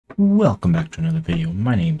Welcome back to another video.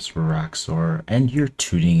 My name's Raxzor, and you're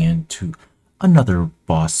tuning in to another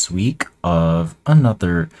boss week of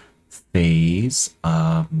another Phayze.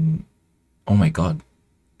 Oh my god,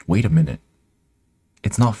 wait a minute.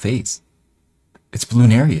 It's not Phayze. It's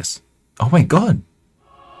Bloonarius. Oh my god.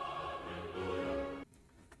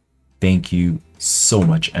 Thank you so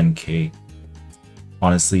much, NK.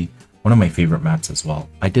 Honestly, one of my favorite maps as well.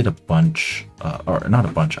 I did a bunch, or not a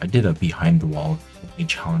bunch, I did a behind the wall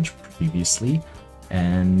challenge previously,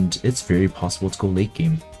 and it's very possible to go late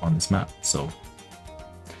game on this map. So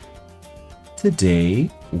today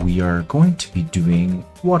we are going to be doing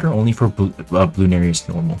water only for Bloonarius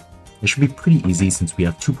normal. It should be pretty easy since we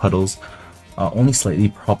have two puddles. Only slightly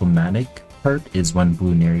problematic part is when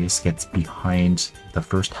Bloonarius gets behind the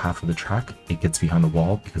first half of the track. It gets behind the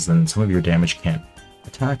wall because then some of your damage can't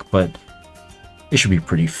attack, but it should be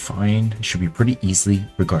pretty fine. It should be pretty easily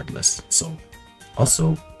regardless. So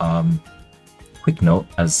also, quick note,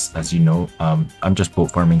 as you know, I'm just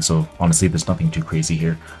boat farming, so honestly there's nothing too crazy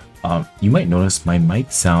here. You might notice my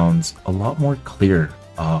mic sounds a lot more clear.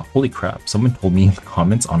 Holy crap, someone told me in the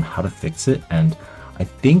comments on how to fix it, and I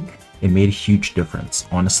think it made a huge difference.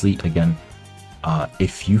 Honestly, again,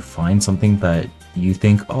 if you find something that you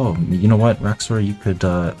think, oh, you know what, Raxzor, you could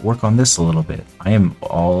work on this a little bit, I am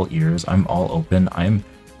all ears, I'm all open, I'm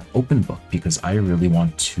open book, because I really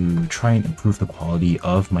want to try and improve the quality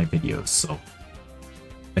of my videos. So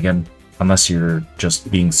again, unless you're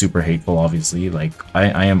just being super hateful, obviously, like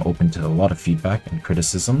I am open to a lot of feedback and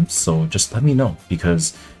criticism, so just let me know,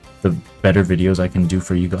 because the better videos I can do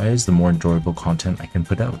for you guys, the more enjoyable content I can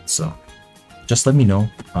put out. So just let me know,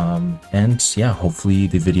 and yeah, hopefully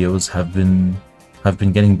the videos have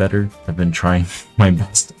been getting better. I've been trying my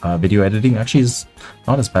best. Video editing actually is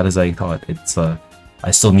not as bad as I thought. It's I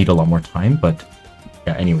still need a lot more time, but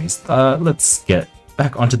yeah, anyways, let's get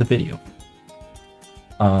back onto the video.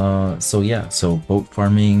 So yeah, so boat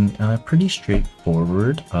farming, pretty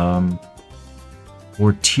straightforward.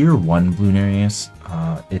 For tier 1 Bloonarius,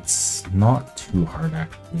 it's not too hard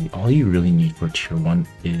actually. All you really need for tier 1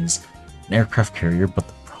 is an aircraft carrier, but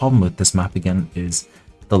the problem with this map again is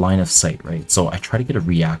the line of sight, right? So I try to get a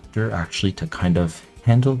reactor actually to kind of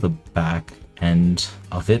handle the back end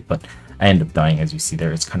of it, but I end up dying, as you see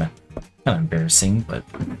there. It's kind of embarrassing, but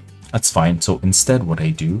that's fine. So instead what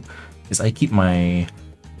I do is I keep my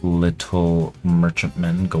little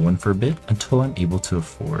merchantmen going for a bit until I'm able to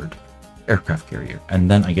afford aircraft carrier, and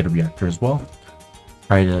then I get a reactor as well.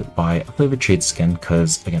 Try to buy a flavored trade skin,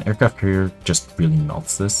 because again, aircraft carrier just really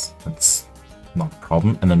melts this. That's not a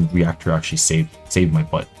problem, and then reactor actually saved my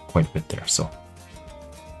butt quite a bit there. So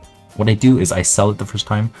what I do is I sell it the first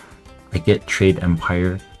time, I get trade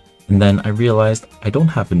empire, and then I realized I don't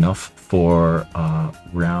have enough for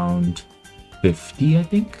round 50, I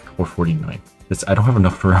think, or 49. I don't have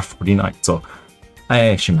enough for round 49, so I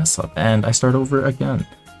actually mess up and I start over again.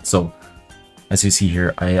 So as you see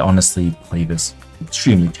here, I honestly play this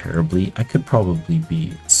extremely terribly. I could probably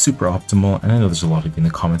be super optimal, and I know there's a lot of you in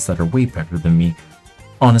the comments that are way better than me.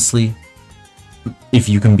 Honestly, if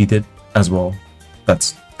you can beat it as well,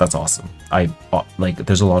 that's awesome. Like,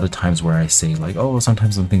 there's a lot of times where I say like, oh,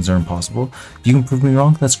 sometimes some things are impossible. If you can prove me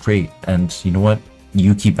wrong, that's great, and you know what,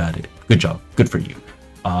 you keep at it. Good job, good for you.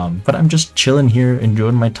 But I'm just chilling here,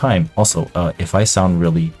 enjoying my time. Also, if I sound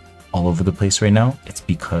really all over the place right now, it's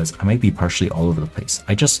because I might be partially all over the place.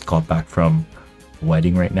 I just got back from a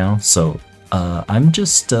wedding right now, so I'm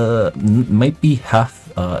just might be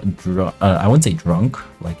half drunk. I wouldn't say drunk,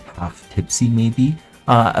 like half tipsy maybe.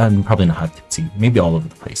 I'm probably not half tipsy, maybe all over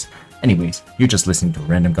the place. Anyways, you're just listening to a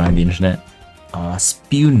random guy on the internet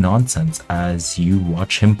spew nonsense as you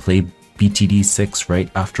watch him play BTD6 right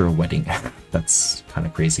after a wedding. That's kind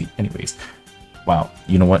of crazy. Anyways, wow,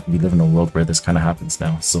 you know what? We live in a world where this kind of happens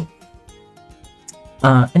now. So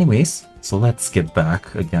anyways, so let's get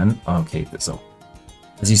back again. Okay, so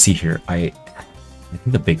as you see here, I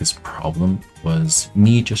think the biggest problem was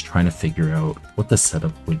me just trying to figure out what the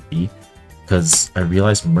setup would be, because I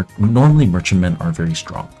realized normally merchantmen are very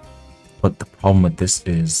strong, but the problem with this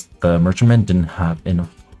is the merchantmen didn't have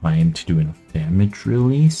enough time to do enough damage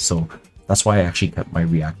really, so that's why I actually kept my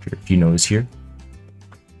reactor. If you notice here,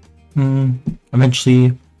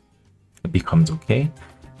 eventually it becomes okay,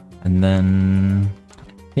 and then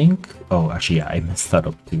I think, oh actually yeah, I messed that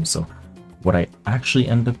up too. So what I actually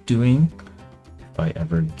end up doing, if I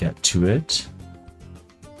ever get to it,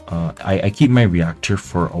 I keep my reactor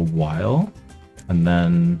for a while, and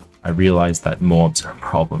then I realized that mobs are a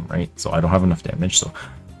problem, right? So I don't have enough damage. So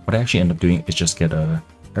what I actually end up doing is just get a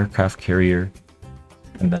aircraft carrier,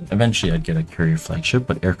 and then eventually I'd get a carrier flagship,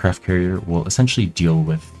 but aircraft carrier will essentially deal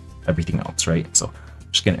with everything else, right? So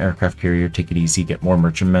just get an aircraft carrier, take it easy, get more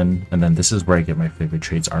merchantmen, and then this is where I get my favorite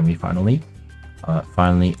trades army finally.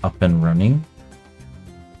 Finally up and running.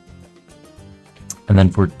 And then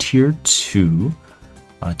for tier 2,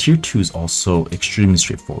 tier 2 is also extremely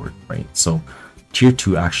straightforward, right? So tier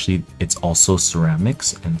 2 actually, it's also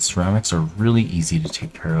ceramics, and ceramics are really easy to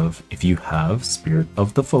take care of if you have Spirit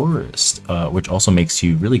of the Forest, which also makes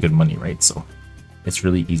you really good money, right? So it's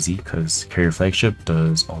really easy because carrier flagship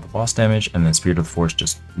does all the boss damage, and then Spirit of the Forest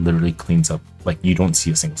just literally cleans up, like you don't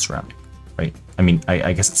see a single ceramic, right? I mean,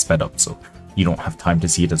 I guess it's sped up, so you don't have time to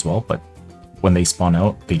see it as well, but when they spawn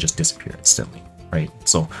out, they just disappear instantly, right?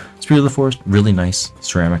 So Spirit of the Forest, really nice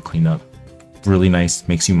ceramic cleanup, really nice,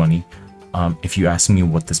 makes you money. If you ask me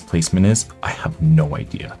what this placement is, I have no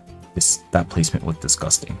idea. That placement was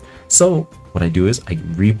disgusting. So what I do is I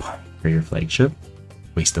rebuy carrier flagship,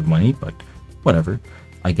 waste of money, but whatever.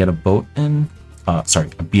 I get a boat in, a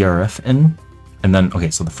BRF in, and then,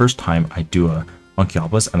 okay, so the first time I do a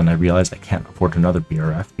Monkeyopoulos, and then I realize I can't afford another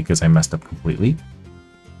BRF because I messed up completely.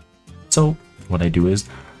 So what I do is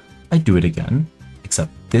I do it again,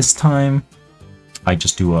 except this time I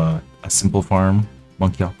just do a simple farm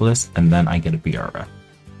Monkeyopoulos, and then I get a BRF.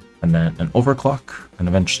 And then an overclock, and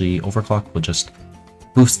eventually overclock will just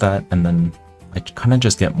boost that, and then I kind of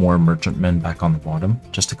just get more merchantmen back on the bottom,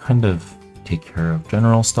 just to kind of take care of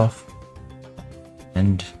general stuff.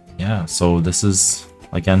 And yeah, so this is,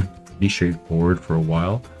 again, pretty straightforward for a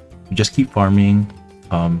while. You just keep farming.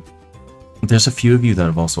 There's a few of you that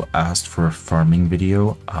have also asked for a farming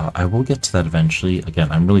video. I will get to that eventually.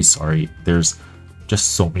 Again, I'm really sorry. There's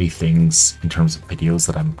just so many things in terms of videos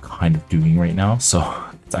that I'm kind of doing right now. So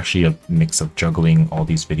it's actually a mix of juggling all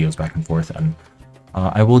these videos back and forth, and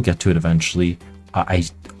I will get to it eventually. I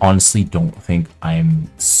honestly don't think I'm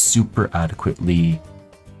super adequately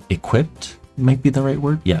equipped, might be the right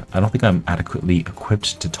word. Yeah, I don't think I'm adequately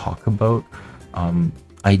equipped to talk about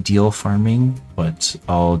ideal farming, but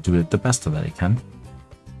I'll do it the best that I can.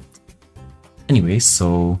 Anyway,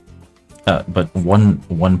 so but one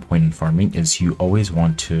point in farming is you always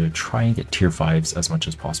want to try and get tier 5s as much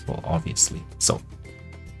as possible, obviously. So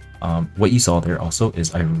what you saw there also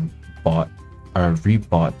is I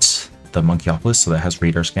rebought the Monkeyopoulos, so that has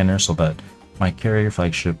radar scanner, so that my carrier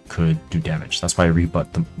flagship could do damage. That's why I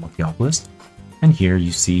rebought the Monkeyopoulos. And here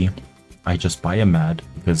you see I just buy a Mad,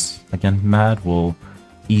 because again, Mad will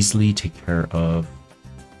easily take care of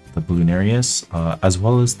the Bloonarius, as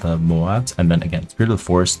well as the Moabs, and then again, Spirit of the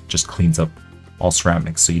Forest just cleans up all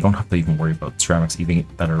ceramics, so you don't have to even worry about ceramics even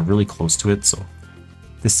that are really close to it. So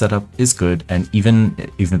this setup is good, and even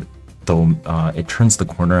though it turns the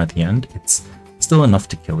corner at the end, it's still enough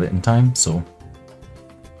to kill it in time. So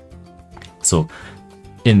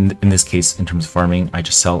in this case, in terms of farming, I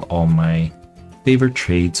just sell all my favorite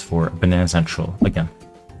trades for Banana Central. Again,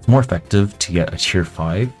 it's more effective to get a tier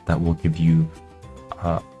 5 that will give you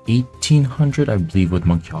 1800, I believe, with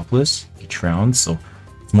Monkeyopoulos each round. So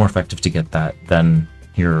it's more effective to get that than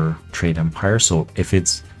your trade empire. So if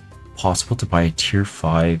it's possible to buy a tier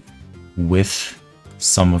 5 with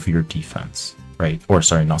some of your defense, right? Or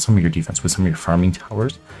sorry, not some of your defense, with some of your farming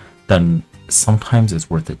towers, then sometimes it's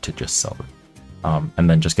worth it to just sell it. And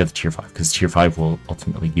then just get the tier 5, because tier 5 will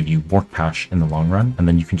ultimately give you more cash in the long run, and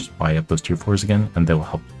then you can just buy up those tier 4s again, and they will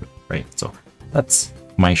help you, right? So that's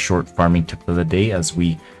my short farming tip of the day as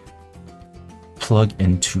we plug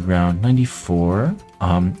into round 94.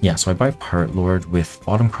 Yeah, so I buy Pirate Lord with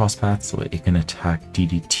bottom crosspath so it can attack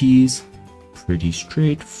DDTs. Pretty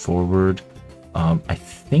straightforward. I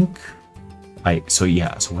think so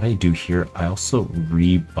what I do here, I also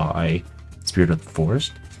rebuy Spirit of the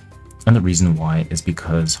Forest. And the reason why is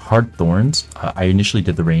because Hard Thorns, I initially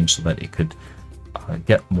did the range so that it could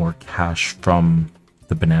get more cash from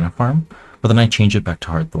the banana farm, but then I changed it back to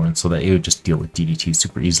Hard Thorns so that it would just deal with DDT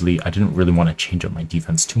super easily. I didn't really want to change up my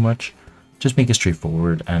defense too much, just make it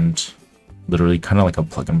straightforward and literally kind of like a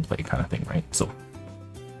plug and play kind of thing, right? So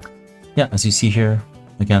yeah, as you see here,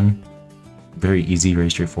 again, very easy, very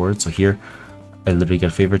straightforward. So here, I literally get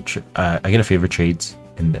a favorite, I get a favorite trades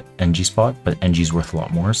in the NG spot, but NG is worth a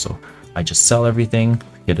lot more, so I just sell everything,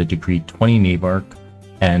 get a degree 20 Navark,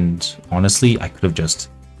 and honestly, I could have just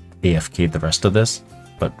AFK'd the rest of this,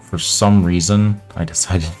 but for some reason, I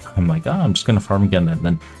decided, I'm like, I'm just gonna farm again, and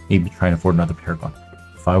then maybe try and afford another Paragon.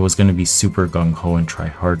 If I was gonna be super gung-ho and try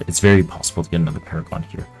hard, it's very possible to get another Paragon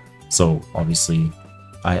here. So obviously,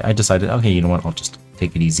 I decided, okay, you know what, I'll just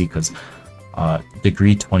take it easy, because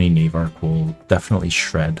degree 20 Navark will definitely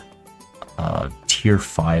shred tier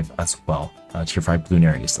 5 as well, tier 5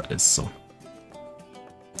 Bloonarius, that is. So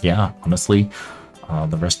yeah, honestly,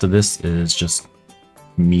 the rest of this is just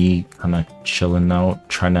me kind of chilling out,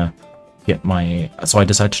 trying to get my... So I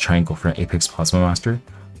decided to try and go for an Apex Plasma Master.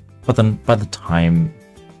 But then by the time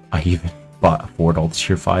I even afford all the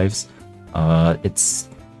tier 5s, it's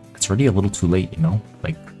already a little too late, you know?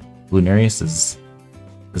 Like, Bloonarius is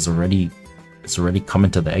already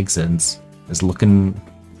coming to the exits. It's looking...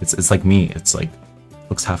 It's like me. It's like,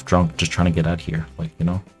 looks half drunk, just trying to get out here. Like, you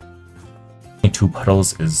know? 2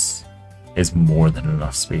 puddles is more than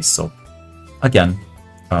enough space. So, again,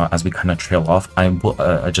 as we kind of trail off, I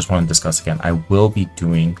just want to discuss again, I will be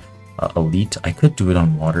doing Elite. I could do it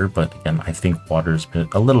on water, but again, I think water is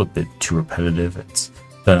a little bit too repetitive. It's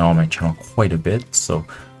done on my channel quite a bit. So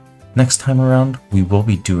next time around, we will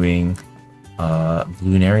be doing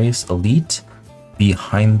Bloonarius Elite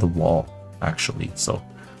behind the wall, actually. So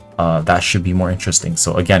that should be more interesting.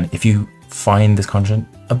 So again, if you find this content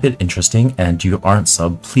a bit interesting and you aren't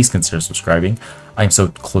sub, please consider subscribing. I'm so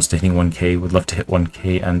close to hitting 1k, would love to hit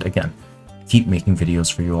 1k, and again, keep making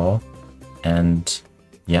videos for you all. And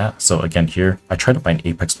yeah, so again, here I tried to find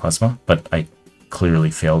Apex Plasma, but I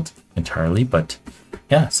clearly failed entirely. But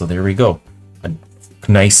yeah, so there we go, a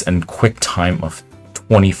nice and quick time of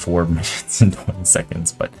 24 minutes and 20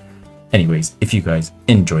 seconds. But anyways, if you guys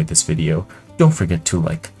enjoyed this video, don't forget to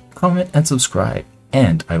like, comment, and subscribe,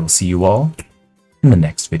 and I will see you all in the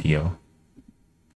next video.